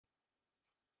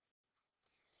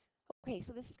Okay,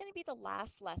 so this is going to be the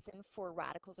last lesson for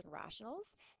radicals and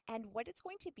rationals, and what it's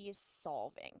going to be is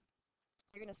solving.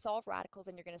 You're going to solve radicals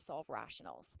and you're going to solve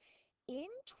rationals. In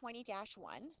 20-1,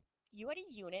 you had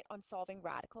a unit on solving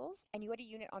radicals and you had a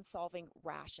unit on solving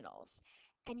rationals,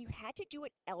 and you had to do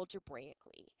it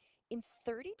algebraically. In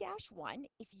 30-1,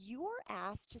 if you are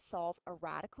asked to solve a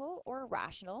radical or a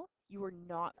rational, you are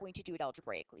not going to do it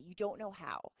algebraically. You don't know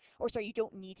how, or sorry, you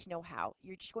don't need to know how.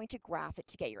 You're just going to graph it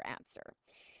to get your answer.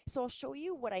 So I'll show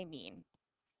you what I mean.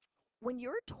 When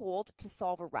you're told to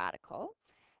solve a radical,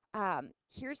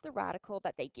 here's the radical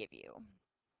that they give you.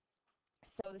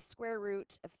 So the square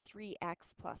root of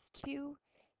 3x plus 2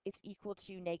 is equal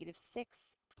to negative 6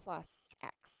 plus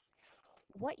x.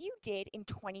 What you did in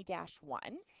 20-1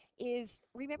 is,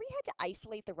 remember, you had to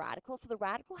isolate the radical. So the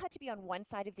radical had to be on one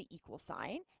side of the equal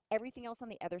sign, everything else on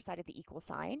the other side of the equal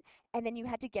sign, and then you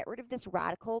had to get rid of this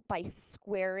radical by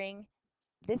squaring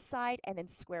this side and then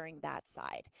squaring that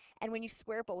side. And when you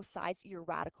square both sides, your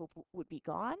radical would be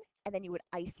gone, and then you would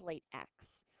isolate x.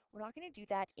 We're not going to do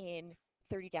that in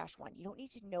 30-1. You don't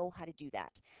need to know how to do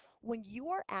that. When you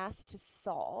are asked to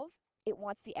solve, it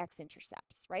wants the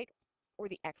x-intercepts, right? Or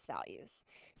the x values.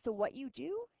 So what you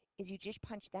do is you just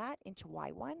punch that into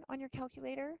y1 on your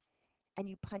calculator, and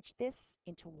you punch this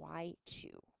into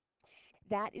y2.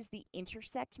 That is the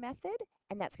intersect method,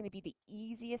 and that's going to be the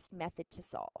easiest method to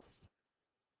solve.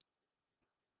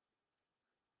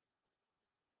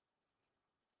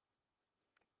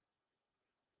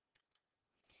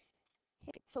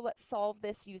 Okay, so let's solve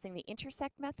this using the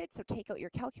intersect method. So take out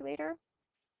your calculator.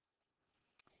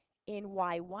 In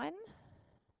y1,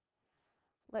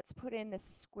 let's put in the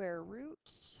square root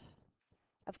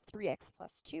of 3x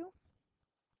plus 2.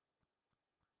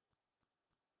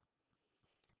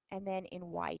 And then in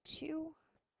y2,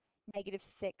 negative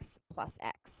 6 plus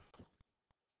x.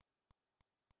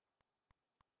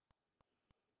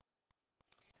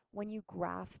 When you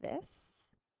graph this,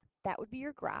 that would be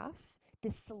your graph. The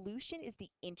solution is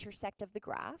the intersect of the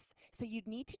graph. So you'd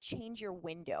need to change your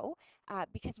window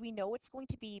because we know it's going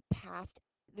to be past,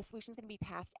 the solution is going to be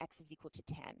past x is equal to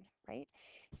 10, right?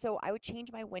 So I would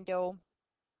change my window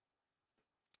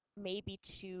maybe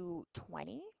to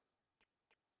 20.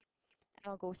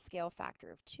 And I'll go scale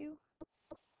factor of 2.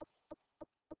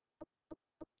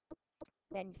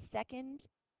 Then second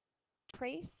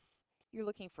trace, you're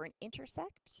looking for an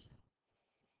intersect.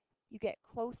 You get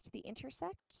close to the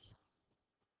intersect,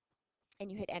 and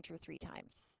you hit enter 3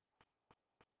 times.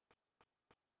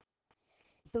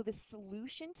 So the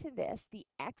solution to this, the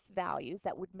x values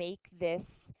that would make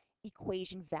this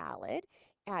equation valid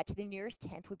to the nearest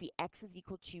tenth would be x is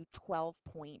equal to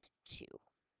 12.2.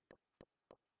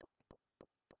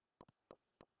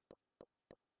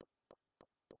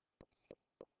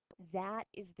 That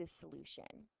is the solution.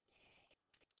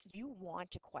 You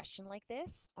want a question like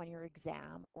this on your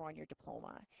exam or on your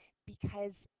diploma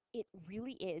because it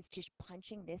really is just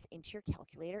punching this into your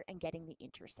calculator and getting the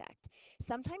intersect.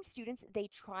 Sometimes students, they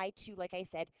try to, like I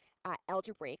said,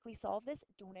 algebraically solve this.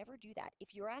 Don't ever do that.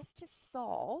 If you're asked to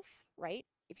solve, right,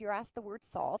 if you're asked the word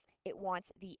solve, it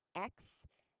wants the x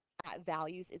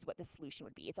values is what the solution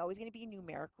would be. It's always going to be a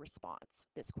numeric response,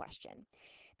 this question.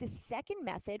 The second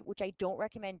method, which I don't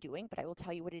recommend doing, but I will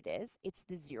tell you what it is, it's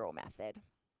the zero method.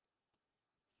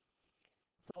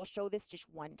 So I'll show this just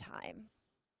one time.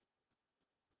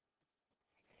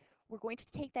 We're going to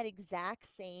take that exact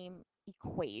same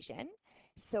equation.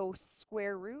 So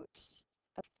square root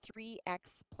of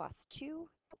 3x plus 2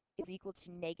 is equal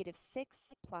to negative 6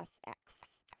 plus x.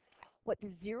 What the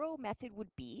zero method would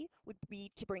be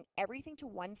to bring everything to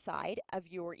one side of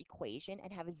your equation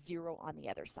and have a 0 on the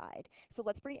other side. So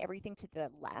let's bring everything to the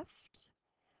left.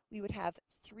 We would have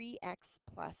 3x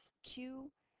plus 2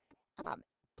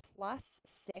 plus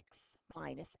 6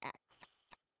 minus x,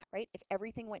 right? If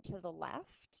everything went to the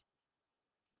left,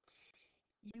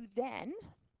 you then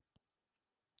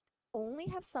only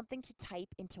have something to type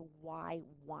into y1,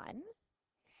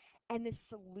 and the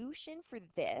solution for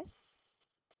this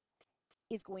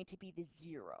is going to be the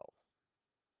 0,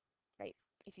 right?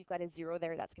 If you've got a 0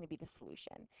 there, that's going to be the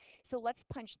solution. So let's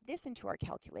punch this into our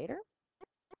calculator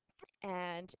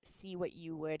and see what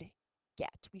you would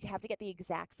get. We have to get the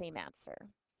exact same answer.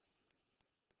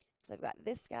 So I've got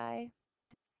this guy.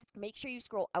 Make sure you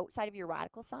scroll outside of your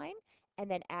radical sign and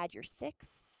then add your 6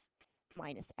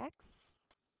 minus x.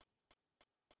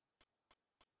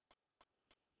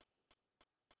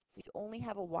 So you only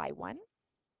have a y1.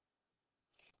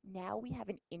 Now we have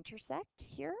an intersect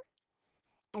here,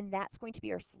 and that's going to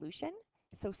be our solution.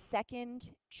 So second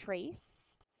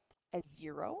trace as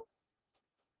 0.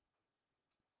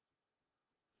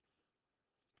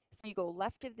 So you go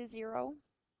left of the 0,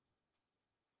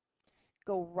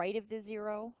 go right of the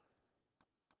 0,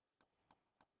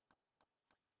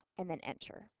 and then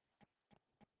enter.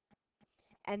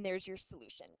 And there's your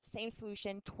solution. Same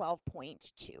solution, 12.2.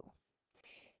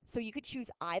 So you could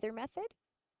choose either method.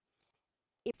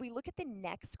 If we look at the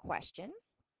next question,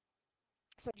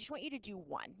 so I just want you to do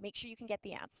one. Make sure you can get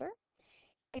the answer.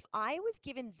 If I was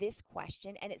given this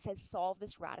question and it says solve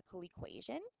this radical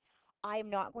equation, I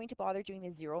am not going to bother doing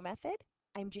the 0 method.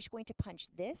 I'm just going to punch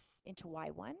this into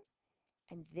y1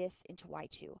 and this into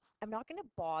y2. I'm not going to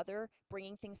bother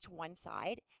bringing things to one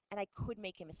side, and I could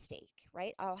make a mistake,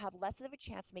 right? I'll have less of a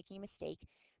chance of making a mistake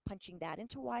punching that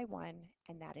into y1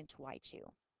 and that into y2.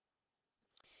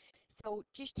 So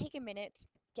just take a minute,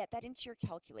 get that into your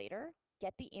calculator,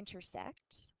 get the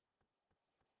intersect,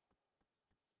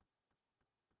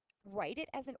 write it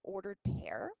as an ordered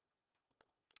pair.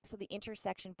 So the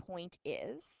intersection point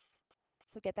is,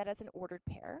 so get that as an ordered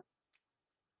pair.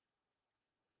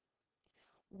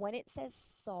 When it says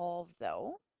solve,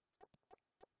 though,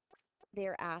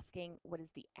 they're asking what is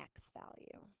the x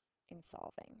value in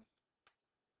solving.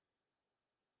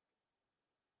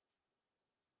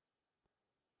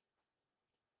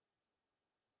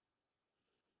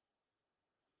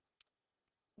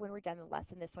 When we're done the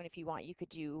lesson, this one, if you want, you could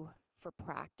do for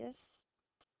practice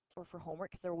or for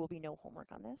homework, because there will be no homework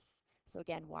on this. So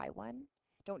again, y1,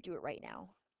 don't do it right now,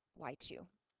 y2.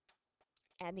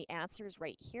 And the answer is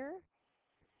right here.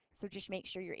 So just make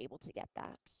sure you're able to get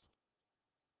that.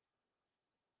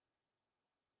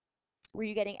 Were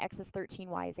you getting x is 13,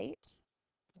 y is 8?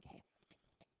 Okay.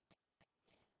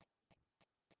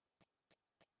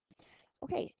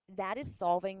 Okay, that is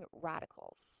solving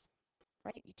radicals,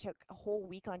 right? You took a whole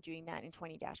week on doing that in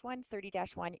 20-1,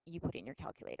 30-1, you put in your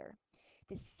calculator.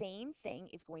 The same thing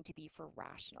is going to be for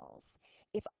rationals.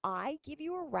 If I give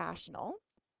you a rational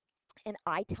and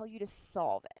I tell you to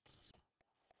solve it,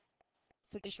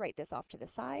 so just write this off to the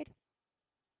side.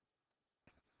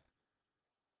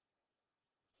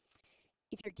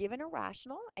 If you're given a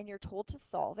rational and you're told to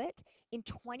solve it, in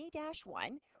 20-1,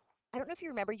 I don't know if you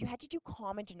remember, you had to do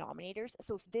common denominators.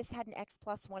 So if this had an x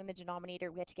plus 1 in the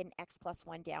denominator, we had to get an x plus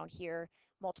 1 down here,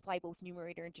 multiply both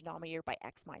numerator and denominator by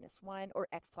x minus 1 or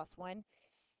x plus 1.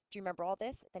 Do you remember all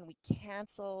this? Then we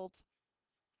canceled.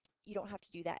 You don't have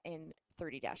to do that in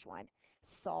 30-1.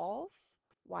 Solve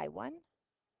y1,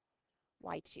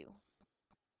 y2.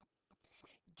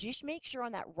 Just make sure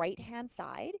on that right-hand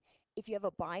side, if you have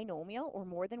a binomial or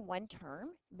more than one term,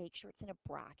 make sure it's in a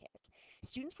bracket.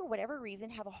 Students, for whatever reason,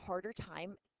 have a harder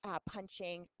time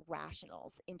punching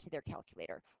rationals into their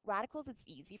calculator. Radicals, it's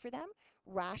easy for them.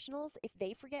 Rationals, if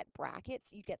they forget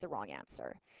brackets, you get the wrong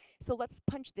answer. So let's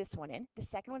punch this one in. The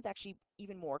second one's actually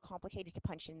even more complicated to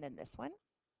punch in than this one.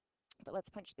 But let's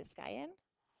punch this guy in.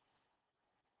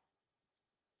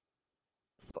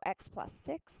 So x plus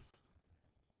 6.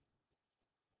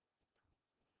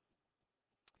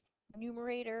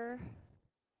 Numerator,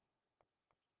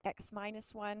 x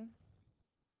minus 1.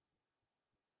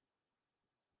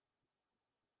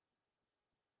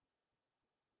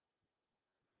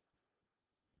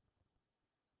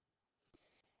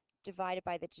 Divided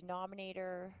by the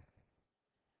denominator,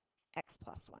 x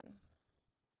plus 1.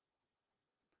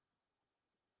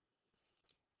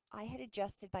 I had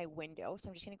adjusted my window, so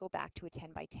I'm just going to go back to a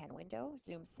 10 by 10 window,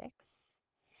 zoom 6.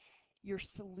 Your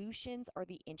solutions are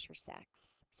the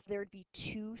intersects. So there would be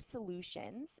two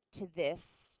solutions to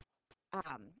this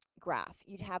graph.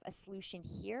 You'd have a solution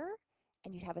here,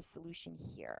 and you'd have a solution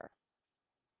here.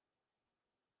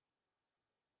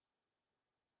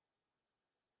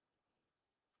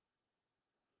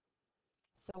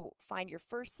 So find your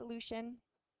first solution,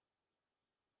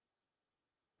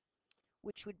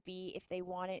 which would be, if they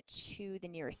want it to the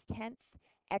nearest tenth,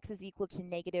 x is equal to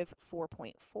negative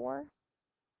 4.4.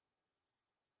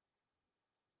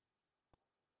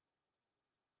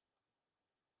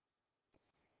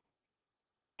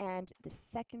 And the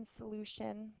second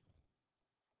solution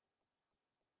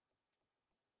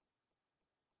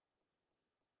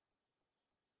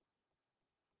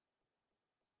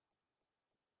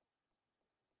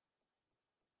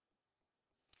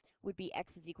would be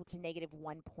x is equal to negative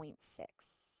 1.6.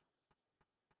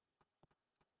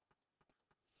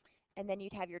 And then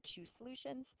you'd have your two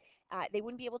solutions. They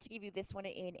wouldn't be able to give you this one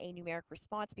in a numeric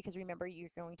response because remember, you're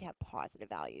going to have positive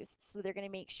values. So they're going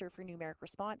to make sure for numeric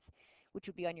response, which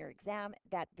would be on your exam,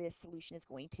 that this solution is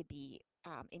going to be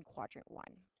in quadrant 1.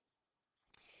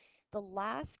 The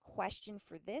last question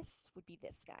for this would be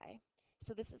this guy.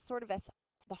 So this is sort of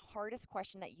the hardest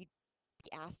question that you'd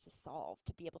be asked to solve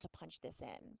to be able to punch this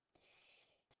in.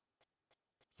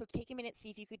 So take a minute, see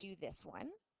if you could do this one.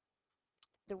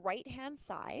 the right-hand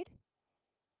side,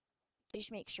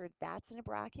 just make sure that's in a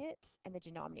bracket and the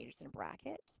denominator's in a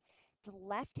bracket. The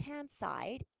left-hand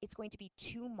side, it's going to be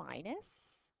 2 minus,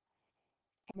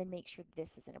 and then make sure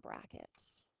this is in a bracket.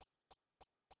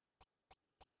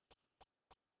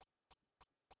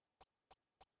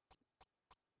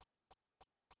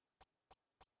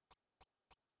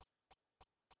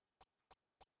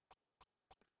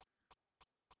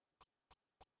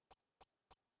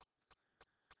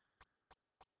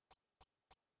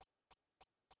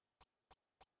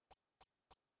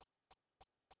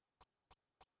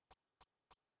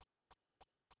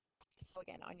 So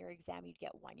again, on your exam, you'd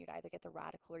get one. You'd either get the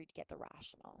radical or you'd get the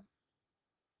rational.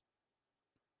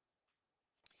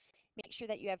 Make sure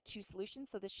that you have two solutions.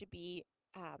 So this should be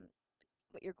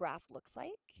what your graph looks like.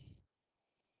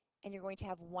 And you're going to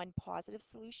have one positive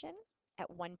solution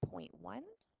at 1.1.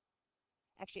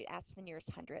 Actually, it asks the nearest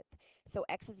hundredth. So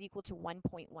x is equal to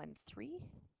 1.13.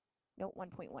 No,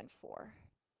 1.14.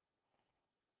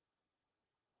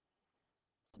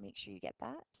 So make sure you get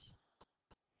that.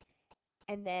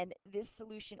 And then this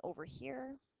solution over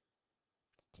here,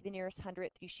 to the nearest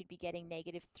hundredth, you should be getting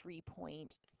negative 3.34.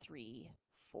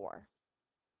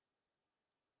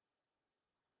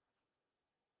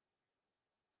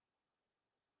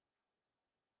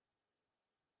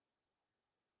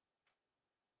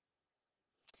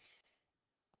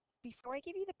 Before I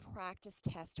give you the practice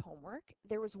test homework,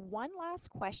 there was one last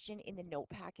question in the note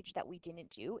package that we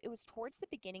didn't do. It was towards the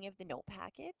beginning of the note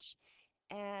package,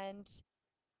 and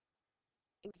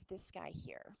it was this guy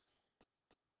here.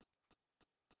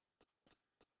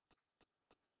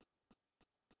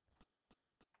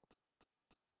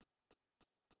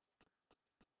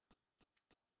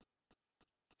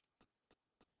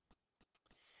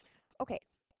 Okay,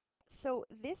 so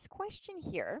this question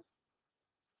here,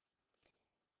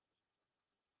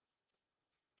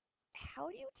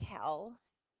 how do you tell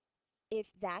if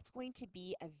that's going to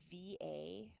be a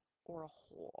VA or a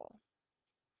whole,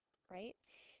 right?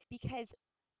 Because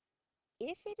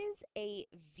if it is a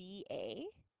VA,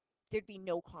 there'd be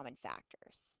no common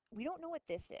factors. We don't know what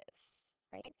this is,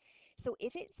 right? So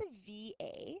if it's a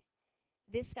VA,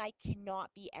 this guy cannot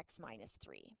be x minus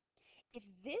 3. If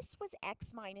this was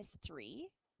x minus 3,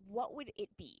 what would it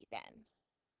be then?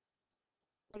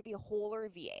 Would it be a whole or a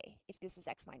VA if this is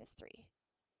x minus 3?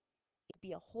 It'd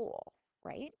be a whole,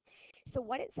 right? So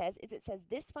what it says is it says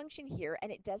this function here,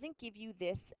 and it doesn't give you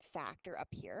this factor up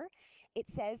here. It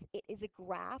says it is a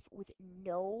graph with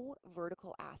no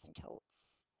vertical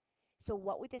asymptotes. So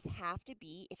what would this have to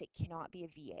be if it cannot be a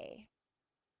VA?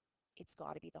 It's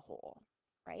got to be the whole,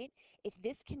 right? If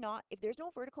there's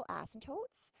no vertical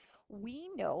asymptotes, we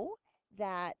know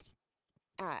that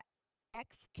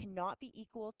x cannot be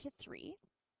equal to 3.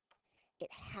 It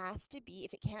has to be,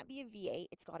 if it can't be a VA,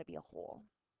 it's got to be a whole.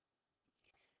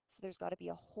 So there's got to be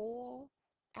a whole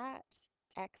at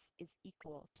x is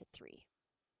equal to 3.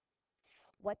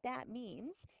 What that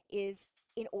means is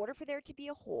in order for there to be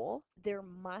a whole, there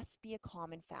must be a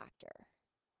common factor.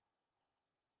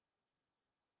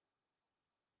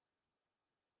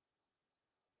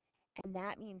 And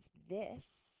that means this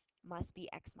must be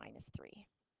x minus 3.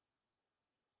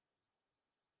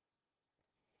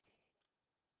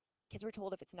 Because we're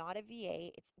told if it's not a VA,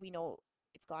 we know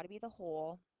it's got to be the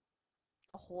whole.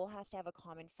 A whole has to have a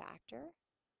common factor,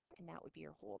 and that would be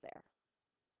your whole there.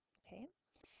 Okay?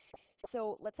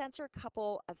 So let's answer a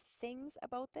couple of things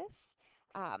about this.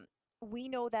 We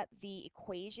know that the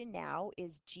equation now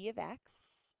is g of x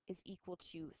is equal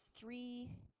to 3x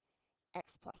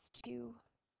plus 2,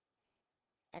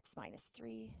 x minus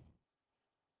 3,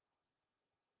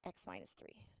 x minus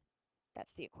 3.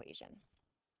 That's the equation.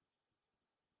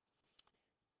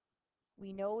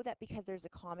 We know that because there's a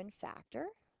common factor,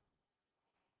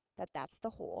 that's the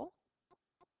whole.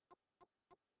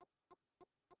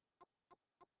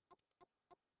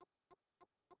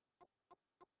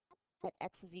 That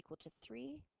x is equal to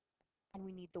 3, and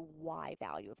we need the y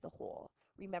value of the whole.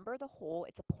 Remember the whole,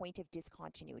 it's a point of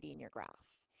discontinuity in your graph.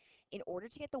 In order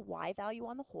to get the y value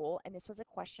on the whole, and this was a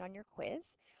question on your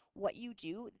quiz, what you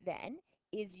do then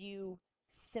is you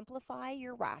simplify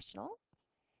your rational,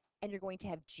 and you're going to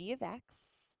have g of x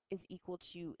is equal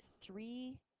to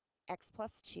 3x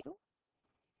plus 2,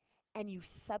 and you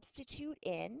substitute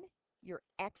in your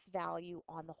x value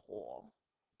on the whole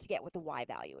to get what the y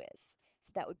value is.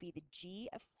 So that would be the g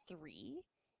of 3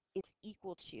 is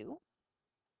equal to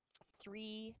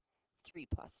 3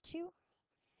 plus 2.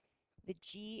 The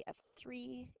g of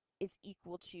 3 is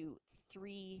equal to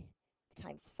 3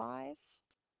 times 5.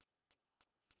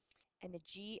 And the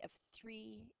g of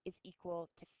 3 is equal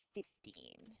to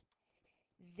 15.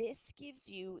 This gives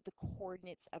you the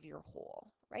coordinates of your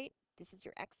hole, right? This is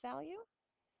your x value,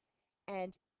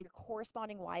 and your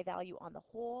corresponding y value on the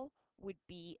hole would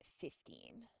be 15.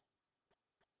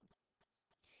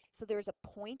 So there's a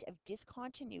point of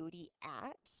discontinuity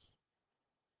at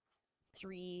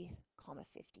 3,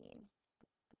 15.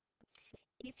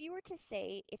 If you were to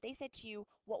say, if they said to you,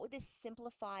 what would this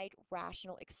simplified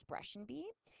rational expression be?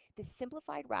 The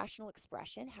simplified rational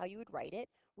expression, how you would write it,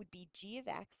 would be g of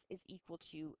x is equal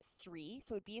to 3.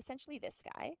 So it would be essentially this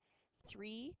guy,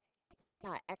 3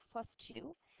 x plus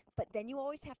 2. But then you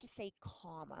always have to say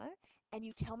comma, and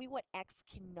you tell me what x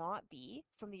cannot be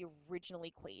from the original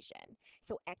equation.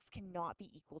 So x cannot be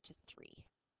equal to 3.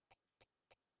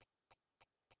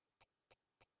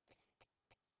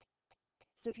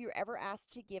 So if you're ever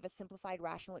asked to give a simplified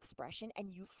rational expression and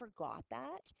you forgot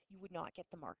that, you would not get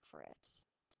the mark for it.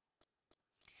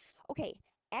 Okay,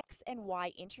 x and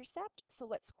y intercept. So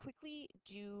let's quickly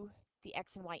do the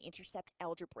x and y intercept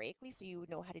algebraically so you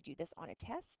would know how to do this on a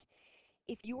test.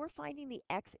 If you are finding the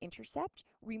x-intercept,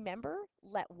 remember,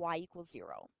 let y equal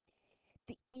 0.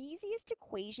 The easiest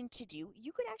equation to do,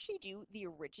 you could actually do the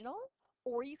original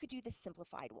or you could do the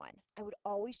simplified one. I would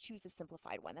always choose the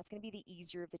simplified one. That's going to be the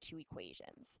easier of the two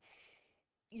equations.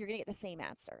 You're going to get the same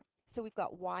answer. So we've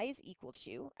got y is equal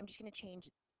to, I'm just going to change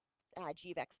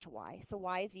g of x to y. So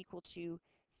y is equal to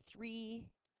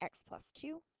 3x plus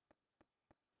 2.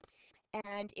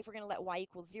 And if we're going to let y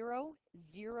equal 0,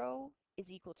 0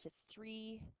 is equal to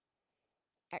 3x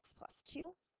plus 2.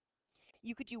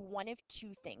 You could do one of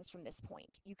two things from this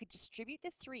point. You could distribute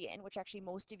the 3 in, which actually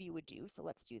most of you would do, so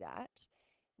let's do that.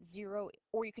 0,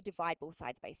 or you could divide both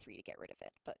sides by 3 to get rid of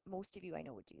it, but most of you I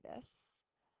know would do this.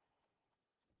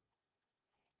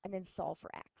 And then solve for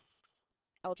x.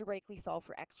 Algebraically solve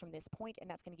for x from this point, and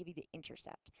that's going to give you the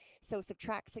intercept. So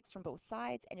subtract 6 from both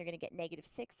sides, and you're going to get negative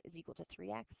 6 is equal to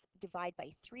 3x. Divide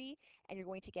by 3, and you're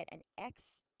going to get an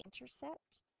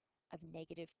x-intercept of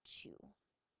negative 2.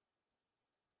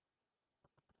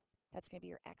 That's going to be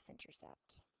your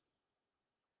x-intercept.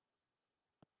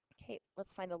 Okay,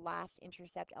 let's find the last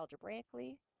intercept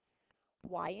algebraically.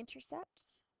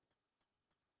 Y-intercept.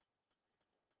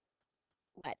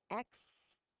 Let x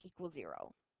equal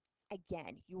 0.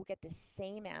 Again, you will get the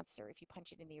same answer if you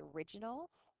punch it in the original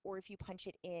or if you punch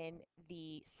it in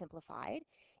the simplified.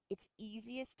 It's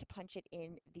easiest to punch it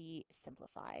in the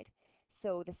simplified.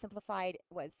 So the simplified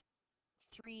was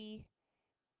 3x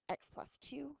plus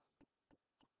 2.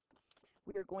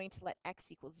 We are going to let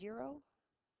x equal 0.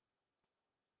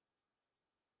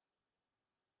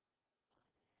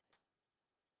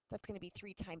 That's going to be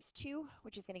 3 times 2,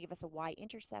 which is going to give us a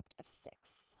y-intercept of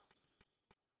 6.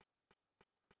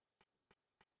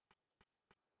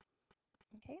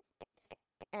 Okay,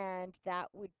 and that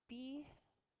would be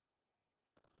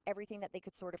everything that they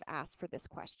could sort of ask for this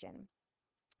question.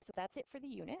 So that's it for the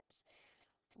unit.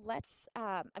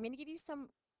 I'm going to give you some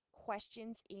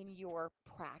questions in your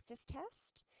practice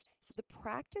test. So the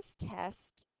practice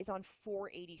test is on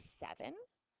 487.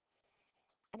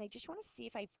 And I just want to see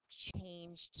if I've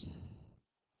changed.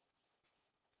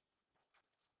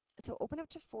 So open up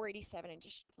to 487 and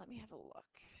just let me have a look.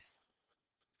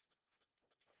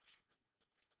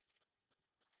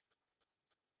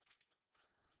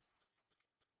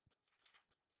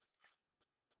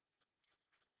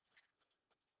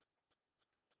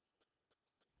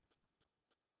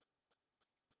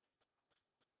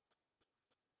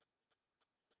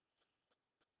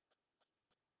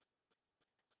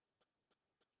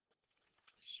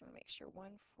 So just want to make sure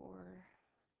 1, 4.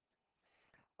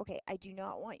 Okay, I do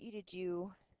not want you to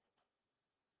do,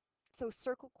 so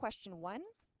circle question 1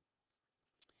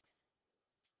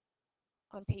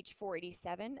 on page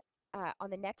 487. On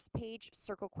the next page,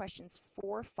 circle questions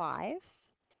 4, 5,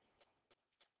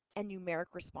 and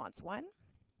numeric response 1.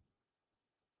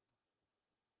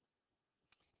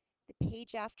 The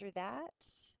page after that,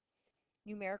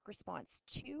 numeric response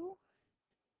 2,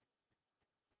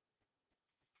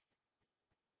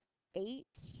 8,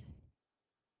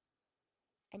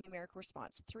 and numeric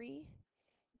response 3.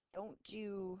 Don't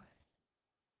do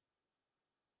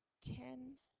 10,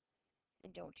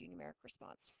 and don't do numeric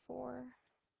response 4.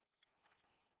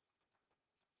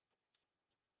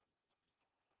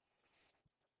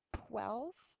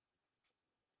 12,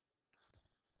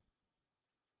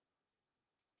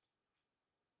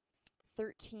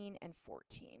 13, and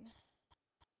 14.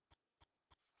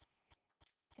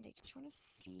 And I just want to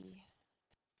see.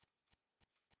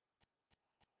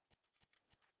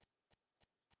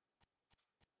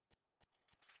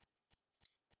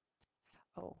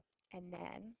 Oh, and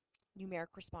then numeric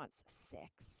response 6.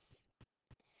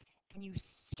 and you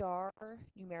star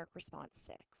numeric response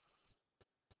 6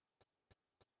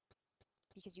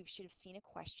 because you should have seen a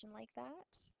question like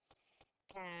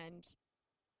that and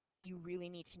you really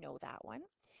need to know that one.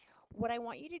 What I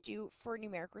want you to do for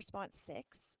numeric response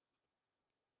 6,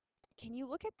 can you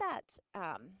look at that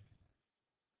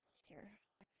here,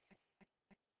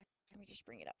 let me just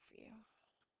bring it up for you.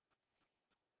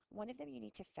 One of them you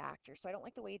need to factor. So I don't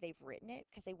like the way they've written it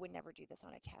because they would never do this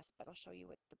on a test, but I'll show you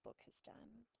what the book has done.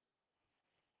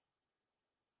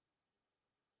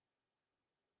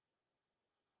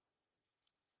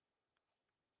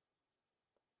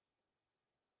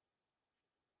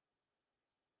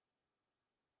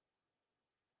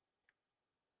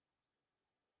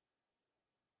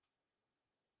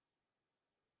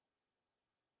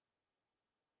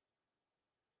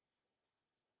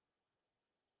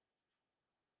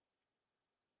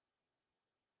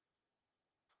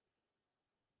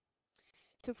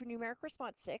 So for numeric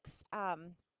response 6,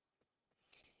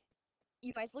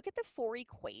 you guys look at the 4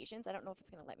 equations. I don't know if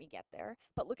it's going to let me get there,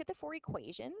 but look at the 4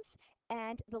 equations.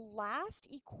 And the last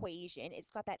equation,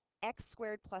 it's got that x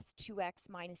squared plus 2x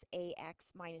minus ax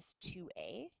minus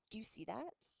 2a. Do you see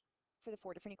that for the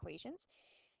 4 different equations?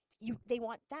 They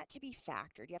want that to be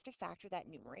factored. You have to factor that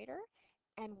numerator.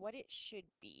 And what it should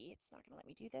be, it's not going to let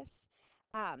me do this.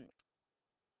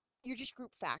 You're just group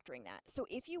factoring that. So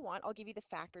if you want, I'll give you the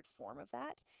factored form of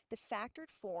that. The factored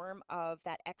form of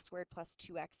that x squared plus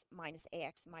 2x minus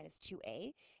ax minus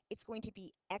 2a, it's going to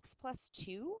be x plus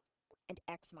 2 and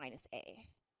x minus a.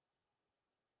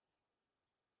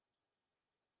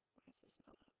 Why is this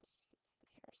not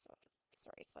here? So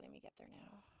sorry, it's letting me get there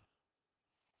now.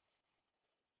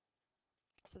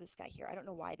 So this guy here, I don't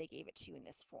know why they gave it to you in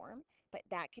this form, but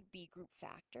that could be group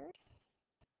factored.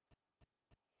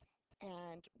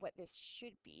 And what this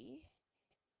should be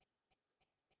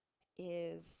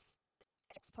is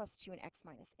x plus 2 and x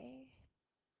minus a.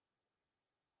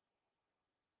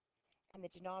 And the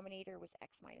denominator was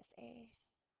x minus a.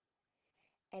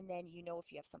 And then you know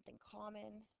if you have something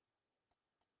common,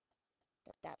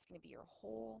 that's going to be your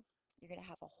whole. You're going to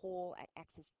have a whole at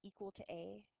x is equal to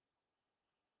a.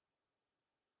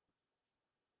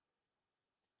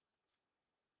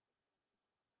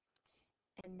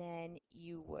 And then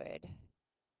you would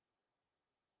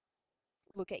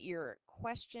look at your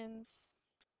questions,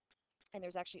 and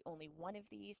there's actually only one of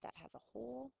these that has a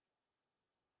whole,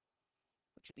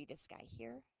 which would be this guy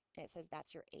here. And it says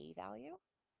that's your a value.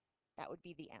 That would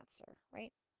be the answer,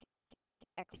 right?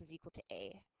 X is equal to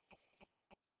a.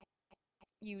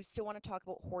 You still want to talk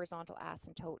about horizontal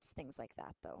asymptotes, things like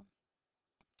that, though.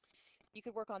 So you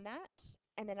could work on that,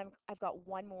 and then I've got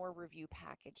one more review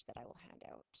package that I will hand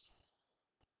out.